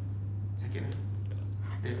 sakit lah.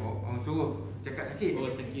 Orang suruh cakap sakit. Oh,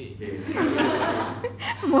 sakit. Okay.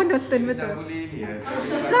 Monoton Tak betul. boleh ni lah.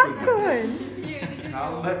 Lakon.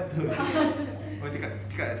 Lambat tu. Oh cakap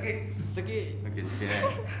sakit. Sakit. Okey, sakit kan.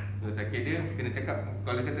 So sakit dia kena cakap.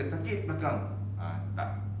 Kalau kata sakit belakang, tak.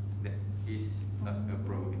 That is not a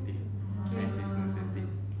provocative. This is no static.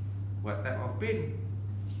 What type of pain?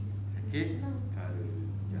 Sakit. Kalau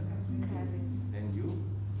jangan.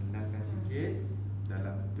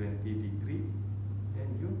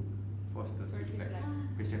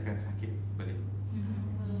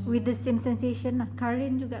 With the same sensation lah.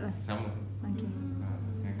 Current jugalah. Sama. Okay.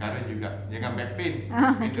 Current juga. Jangan back pain.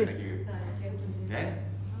 Ah, Pain tu okay. tak kira. Kan?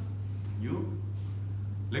 You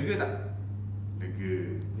lega tak?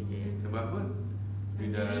 Lega. Sebab apa?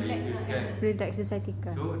 You dah reduce kan. Relax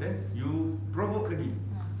sciatica. So then you provoke lagi.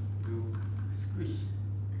 You squish.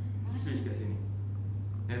 Squish kat sini.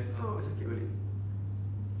 Then sakit balik.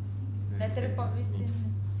 Lateral pop Ni. within.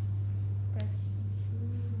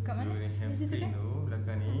 Kat mana? You ni hamstring tu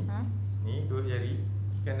belakang ni. Ha? Ni dua jari,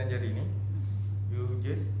 kanan jari ni. You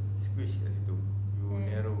just squish kat situ. You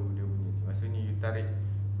narrow dia punya. Maksudnya you tarik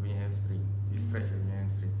dia punya hamstring. You stretch dia punya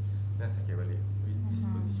hamstring. Dan sakit balik. With this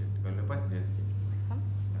position. Kalau lepas dia sakit.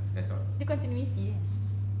 That's all. Dia continuity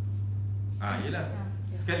Yelah.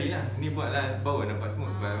 okay. Sekali lah. Ni buatlah baru nampak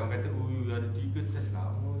semua. Sebab orang kata, ada 3 test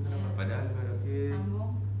lama. Padahal okey.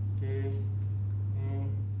 Sambung. Okey.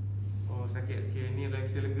 Ni. Oh sakit. Okey, ni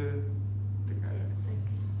rasa lega. Tekan.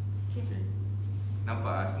 Okay.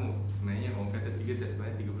 Nampak lah semua. Sebenarnya orang kata 3 test,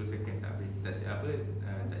 sebenarnya 30 second tak habis. Tak apa,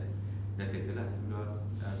 dah settle lah sebelum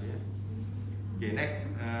dah habis. Okay,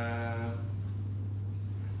 next.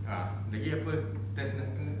 Lagi apa test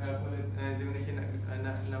examination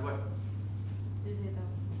nak buat? 7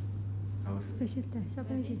 tahun. Apa? Special test.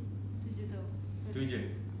 Apa lagi? 7 tahun. Tu je.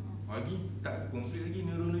 Lagi tak complete lagi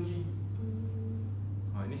neurologi.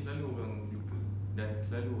 Ini selalu orang lupa. Dan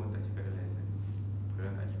selalu orang tak cakap dalam exam.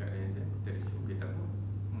 Kalau tak cakap dalam exam, kita rasa okey tak apa.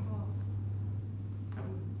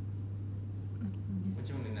 Apa?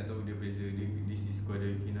 Macam mana nak tahu dia beza dia this is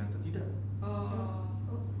quadricular atau tidak?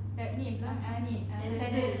 Ni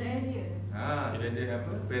Standard Standard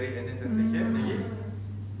apa? Perianal sensation lagi?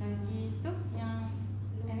 Lagi tu yang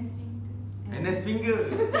NS finger.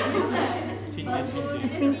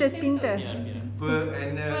 Sphincter.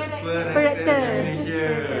 Per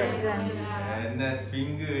examination. NS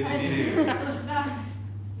finger je dia.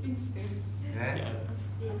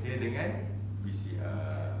 Dia dengan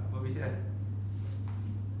BCR. Apa BCR?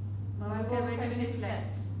 Verbal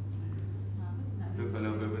reflex. So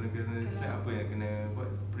kalau berbeza-beza apa yang kena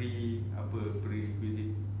buat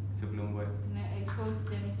prerequisite sebelum buat? Kena expose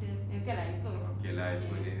genital. Okey lah expose. Okey lah,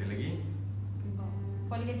 expose dia lagi.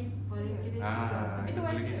 Polygaty. Tapi tu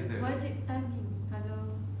wajib. Wajib tanding.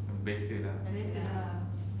 Kalau better lah. better lah.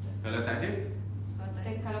 Kalau tak ada,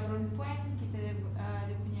 Dan kalau perempuan kita dia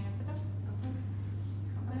punya apa tu?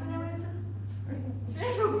 Apa nama dia tu?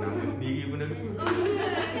 nama sendiri pun dah lupa.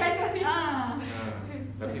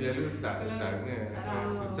 Tapi lalu tak kena.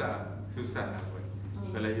 Susah nak buat.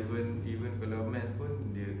 Kalau even kalau mens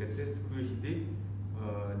pun dia kata squish the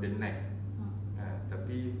neck.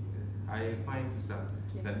 Tapi I find susah.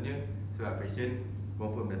 Selalunya sebab patient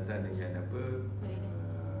confirm datang dengan apa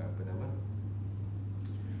nama?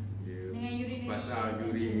 Dia Dengan urinary pasal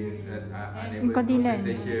urine, Incontinence.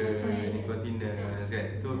 incontinence kan.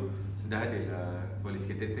 So sudah ada lah polis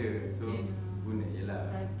catheter. So guna je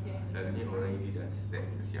lah. Selalunya orang ini dah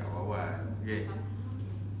siap awal. Okay.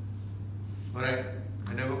 Alright.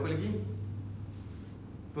 Ada apa lagi?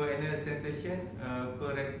 Per anal sensation,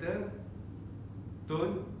 corrector,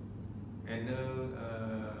 tone, anal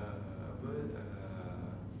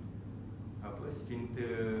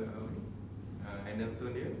sphincter anal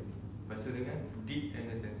tone dia. Lepas tu dengan deep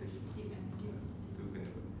anal sensation. Tu kena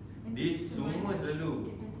buat. This semua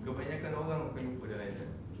selalu kebanyakan orang akan lupa dalam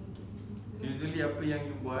exam. Usually apa yang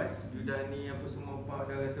you buat, you dah ni apa semua part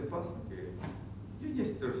dah rasa pas, okay. You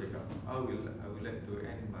just terus cakap, I would like to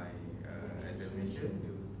end my examination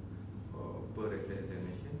per rectal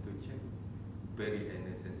examination to check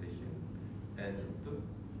perianal sensation and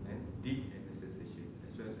deep anal sensation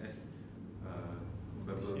as well as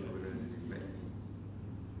verbal reflex.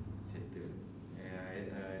 Settle.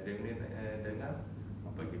 Examiner dengar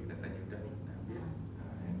apa kita nak tanya budak ni.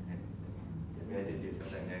 Tapi ada dia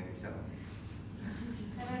soalan yang risau.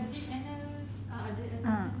 Kalau deep anal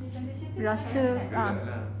Sensation tu Rasa Gerak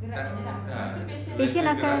lah. Gerak je lah. Rasa patient Patient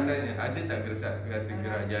Gerak akan- tanya, ada tak rasa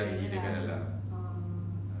gerak jari dia kat dalam?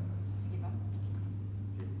 Okay, faham.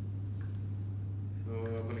 Okay. So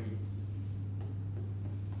apa lagi?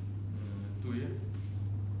 Tu je.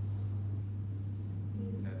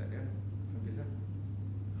 Dah tak ada. Habis lah.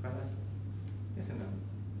 Khalas. Ya senang.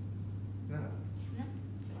 Senang tak?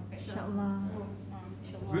 InsyaAllah.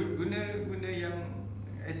 Guna yang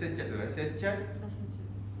essay chart tu. Essay chart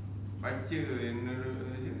baca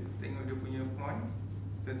tengok dia punya point,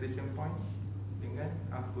 sensation point dengan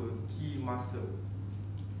apa key muscle.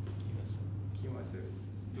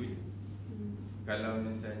 Tu je. Kalau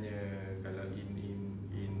misalnya kalau in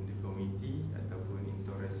deformity ataupun in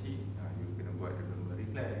thoracic, you kena buat abdominal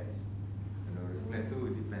reflex. Abdominal reflex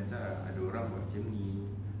tu depends lah. Ada orang buat macam ni,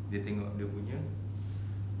 dia tengok dia punya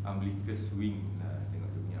umbilicus wing lah,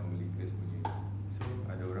 tengok dia punya umbilicus punya. So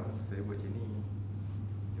ada orang saya buat macam ni,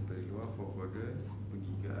 daripada luar four quadrant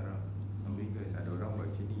pergi ke arah umbilicus. Ada orang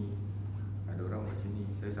buat macam ni, ada orang buat macam ni.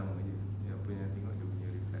 Saya sama je, dia apa yang tengok dia punya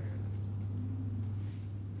reflex.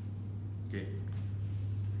 Okay,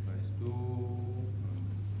 lepas tu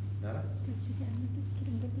dah lah.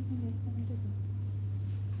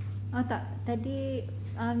 Oh tak, tadi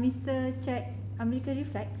Mr. check umbilical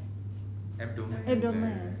reflex.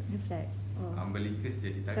 Abdomen reflex. Oh. Umbilicus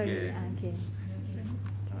jadi Sorry. target. Okay.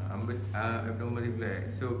 Abdomen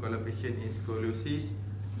reflex. So kalau patient is scoliosis,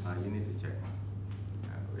 you need to check.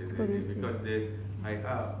 Scoliosis. Because dia high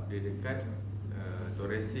up, dia dekat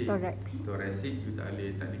thoracic. Thoracic you tak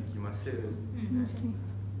boleh key muscle.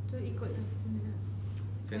 So ikut lah.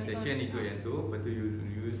 Sensation ikut yang tu, lepas tu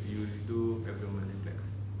you do abdomen reflex.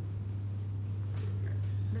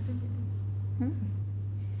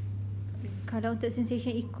 Kalau untuk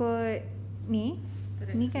sensation ikut ni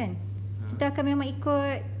kan, kita akan memang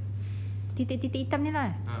ikut titik-titik hitam ni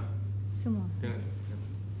lah. Semua. Tengok.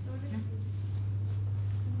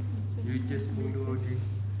 You just follow dia.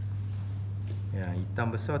 Ya,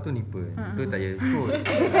 hitam besar tu nipple. Tu tak payah ikut.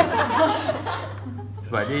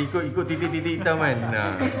 Sebab dia ikut titik-titik hitam kan.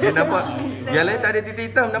 Dia nampak yang lain tak ada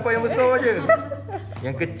titik hitam, nampak yang besar je.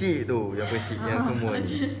 Yang kecil tu, yang semua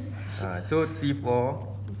ni. So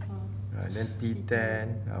T4 dan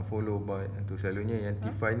T10 follow by tu selalunya yang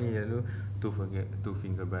T5 ni lalu two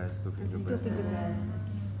finger bars.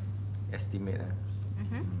 Estimate lah.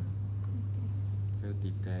 So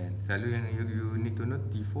T10. Selalu yang you need to know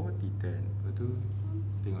T4, T10. Lepas tu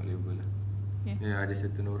tengok level lah. Ya, ada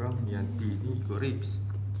certain orang yang T ni ikut ribs.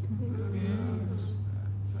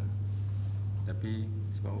 Tapi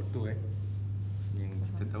sebab auto yang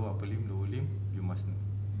kita tahu upper limb, lower limb, you must know.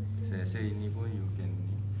 Saya rasa ini pun you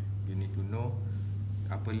need to know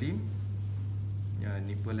upper limb,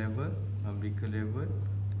 nipple level, umbilical level,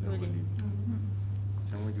 lower limb.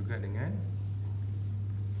 Sama juga dengan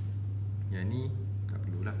yang ni tak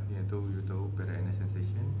perlulah, yang tu you tahu perianal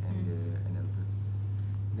sensation and the anal tone.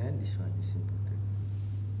 Then this one is important.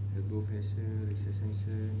 Elbow flexor, recess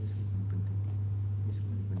sensation, ni semua penting. Ni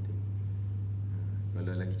semua penting.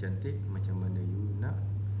 Kalau lagi cantik macam mana you nak.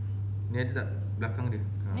 Ni ada tak belakang dia?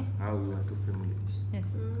 How you want to formulate this? Yes.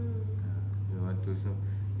 You want to know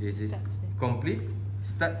is it complete?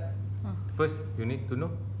 Start. First you need to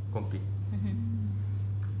know complete.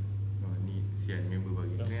 Ni sian member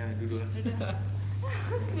bagi. Ni duduk lah.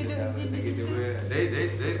 Kita boleh. Dari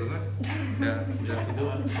bangun. Dah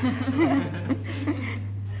tidur.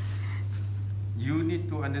 You need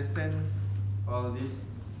to understand all this.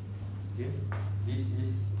 Okay. This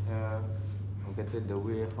is kata the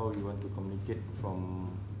way how you want to communicate from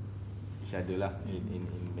each other lah in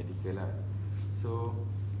medical lah. So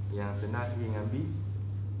yang senang A dengan B,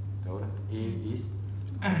 tahu lah. A is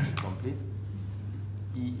complete,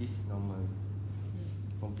 E is normal.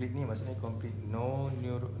 Complete ni maksudnya complete no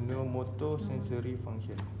motor sensory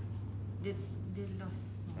function. Dia loss.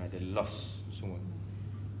 Ada loss semua.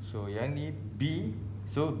 So yang ni B,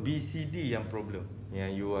 so BCD yang problem,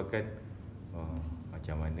 yang you akan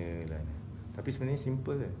macam mana lah. Tapi sebenarnya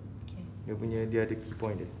simple je. Dia ada key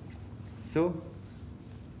point dia. So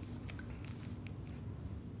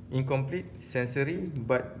incomplete sensory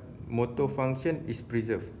but motor function is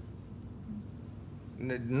preserved.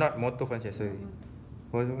 Not motor function, sorry.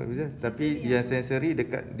 Tapi yang sensory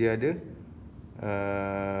dekat dia ada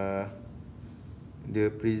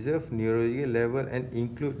the preserve neurological level and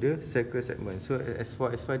include the sacral segment. So as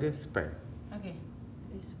far dia spare. Okay.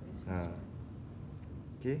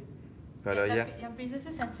 Okay. Kalau yang preserve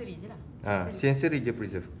tu sensory je lah. Sensory je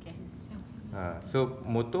preserve. Okay. So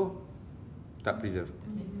motor tak preserve.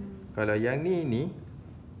 Kalau yang ni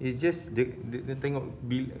is just dia tengok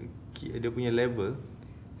dia punya level.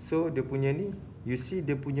 So dia punya ni you see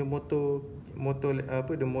dia punya motor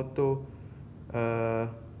apa, the motor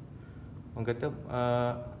orang kata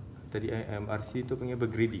tadi MRC tu panggil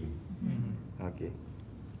bergrading. Okay.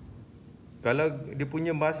 Kalau dia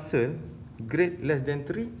punya muscle grade less than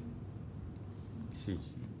 3, C.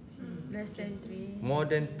 Less than 3. More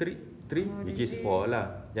than 3 which is 4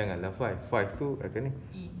 lah. Janganlah 5. 5 tu akan ni.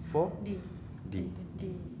 4 D.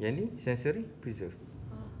 Yang ni sensory preserve.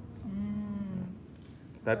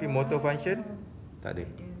 Tapi motor function tak ada.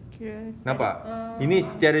 Nampak? Ini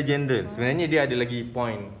secara general. Sebenarnya dia ada lagi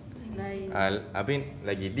point lain.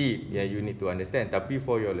 Lagi deep yang you need to understand. Tapi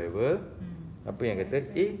for your level, apa yang kata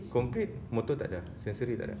A complete, motor tak ada,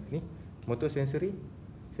 sensory tak ada. Ni motor sensory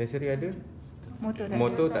ada,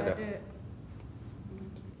 motor tak ada.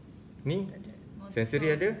 Ni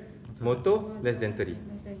Sensory ada, motor less than 3.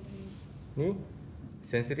 Less than 3. Ni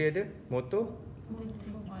sensory ada, motor more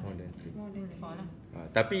than 3.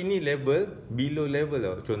 Tapi ini level below level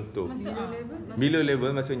tau. Contoh below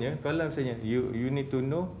level maksudnya kalau misalnya you need to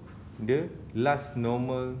know the last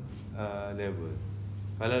normal level.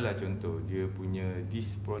 Kalau lah contoh dia punya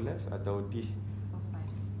disc prolapse atau disc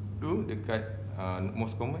tu dekat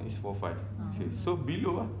most common is 4-5. So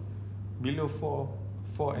below below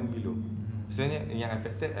 4 and below. Sebenarnya yang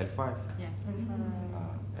affected L5.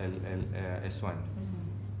 S1.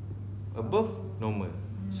 Above normal.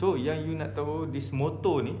 So yang you nak tahu this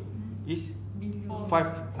motor ni is 5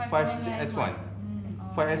 S1.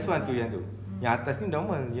 5 S1 tu yang tu. Yang atas ni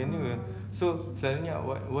normal, yang ni. So selalunya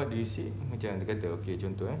what do you see? Macam dia kata okay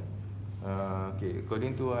contoh okay,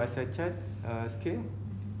 according to ASIA chart scale,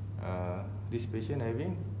 this patient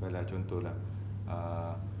having kalau contohlah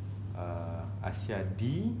ASIA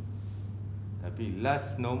D tapi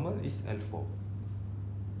last normal is L4.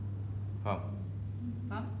 Faham?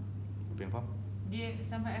 Apa yang faham? Dia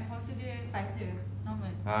sampai F4 tu dia 5 je,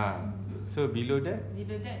 normal. So below that dia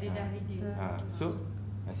dah reduce. So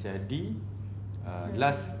ASIA D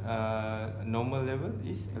last normal level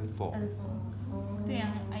is L4. Tu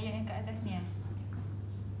yang ayat yang kat atas ni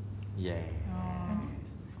Yeah.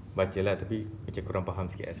 Bacalah tapi macam kurang faham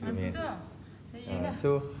sikit sebenarnya.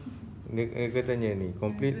 So dia katanya ni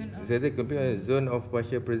complete zone of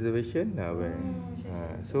partial preservation.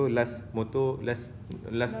 So last motor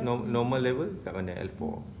last normal level kat mana? L4.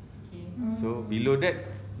 So below that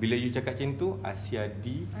bila you cakap macam tu ASIA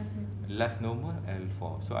D last normal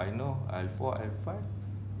L4. So I know L4 L5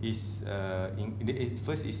 is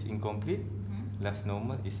first is incomplete, last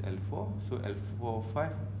normal is L4. So L4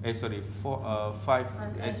 5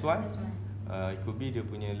 5 S1 it could be dia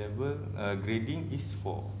punya level grading is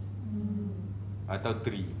 4 atau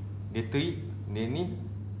 3. Dia 3, dia ni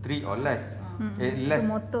 3 or less. Less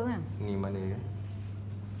motor kan. Ni mana ya?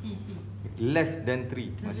 C. Less than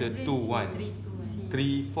 3. Maksud 2 1.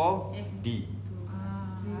 3 4 D.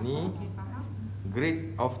 Ni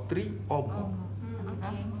grade of 3 or more.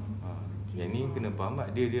 Yang ni kena faham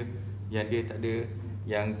tak? Dia yang dia tak ada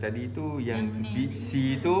yang tadi tu yang B,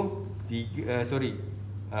 C tu 3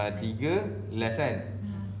 3 less kan.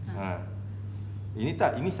 Ini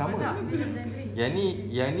tak, ini sama. Yang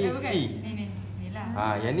ni C.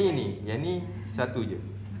 Yang ni satu je.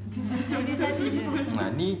 Jadi satu je.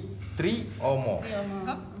 Ni 3 or more.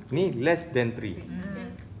 Ni less than 3.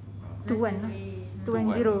 2 1 0.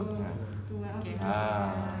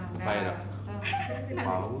 Baik tak?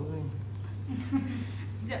 Power ni.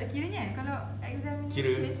 Kiranya kalau examination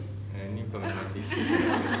kira ni bukan matematik.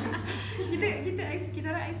 kita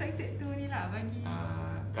orang expected tu ni lah bagi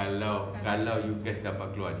kalau you guys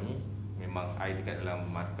dapat keluar ni memang I dekat dalam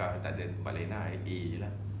markah tak ada tempat lain lah, I A je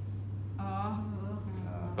lah.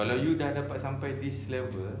 Kalau you dah dapat sampai this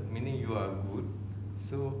level meaning you are good.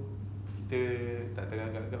 So kita tak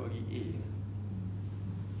teragak-agak bagi A kan.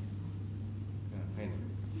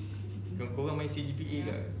 Korang main CGPA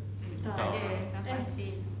ke? tak ada pass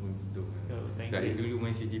fail. Untuk saya dulu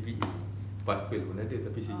main CGPA, pass fail pun ada,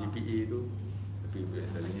 tapi CGPA tu tapi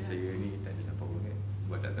selalunya saya ni tak ada apa pun kan,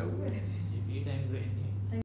 buat tak tahu. CGPA kan grade